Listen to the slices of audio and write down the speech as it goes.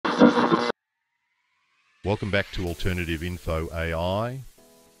Welcome back to Alternative Info AI.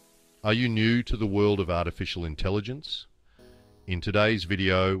 Are you new to the world of artificial intelligence? In today's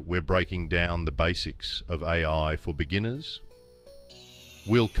video, we're breaking down the basics of AI for beginners.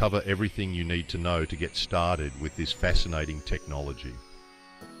 We'll cover everything you need to know to get started with this fascinating technology.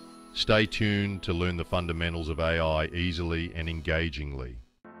 Stay tuned to learn the fundamentals of AI easily and engagingly.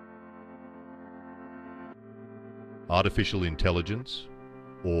 Artificial intelligence,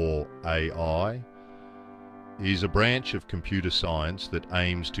 or AI, is a branch of computer science that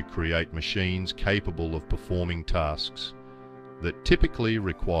aims to create machines capable of performing tasks that typically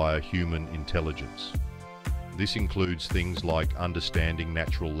require human intelligence. This includes things like understanding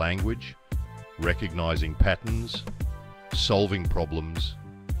natural language, recognizing patterns, solving problems,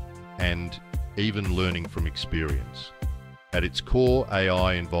 and even learning from experience. At its core,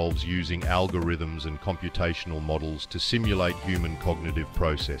 AI involves using algorithms and computational models to simulate human cognitive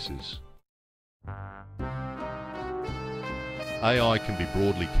processes. AI can be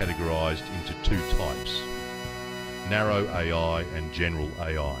broadly categorized into two types: narrow AI and general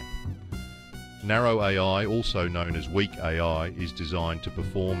AI. Narrow AI, also known as weak AI, is designed to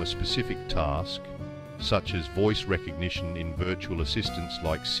perform a specific task, such as voice recognition in virtual assistants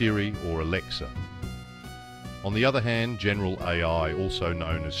like Siri or Alexa. On the other hand, general AI, also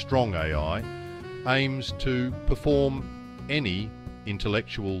known as strong AI, aims to perform any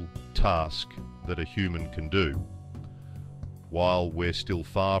intellectual task that a human can do. While we're still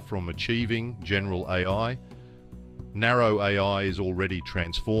far from achieving general AI, narrow AI is already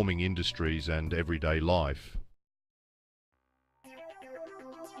transforming industries and everyday life.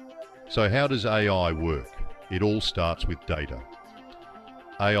 So how does AI work? It all starts with data.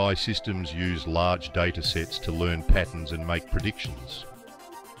 AI systems use large data sets to learn patterns and make predictions.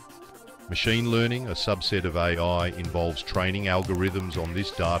 Machine learning, a subset of AI, involves training algorithms on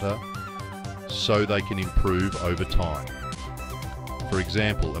this data so they can improve over time. For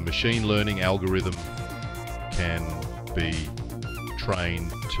example, a machine learning algorithm can be trained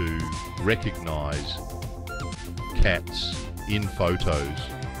to recognize cats in photos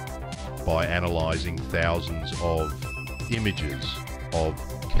by analyzing thousands of images of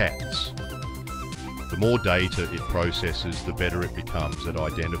cats. The more data it processes, the better it becomes at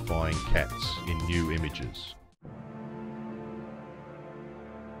identifying cats in new images.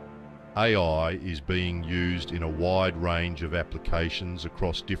 AI is being used in a wide range of applications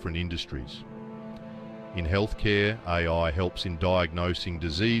across different industries. In healthcare, AI helps in diagnosing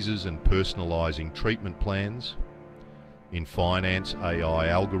diseases and personalizing treatment plans. In finance, AI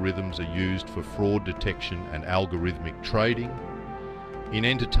algorithms are used for fraud detection and algorithmic trading. In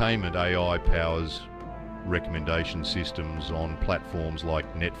entertainment, AI powers recommendation systems on platforms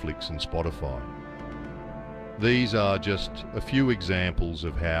like Netflix and Spotify. These are just a few examples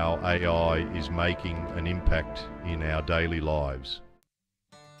of how AI is making an impact in our daily lives.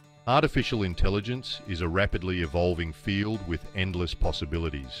 Artificial intelligence is a rapidly evolving field with endless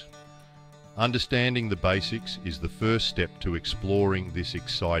possibilities. Understanding the basics is the first step to exploring this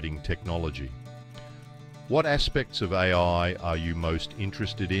exciting technology. What aspects of AI are you most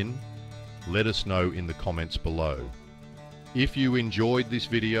interested in? Let us know in the comments below. If you enjoyed this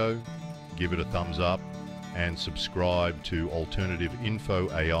video, give it a thumbs up and subscribe to Alternative Info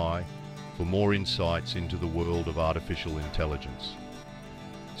AI for more insights into the world of artificial intelligence.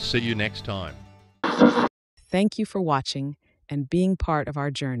 See you next time. Thank you for watching and being part of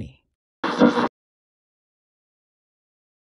our journey.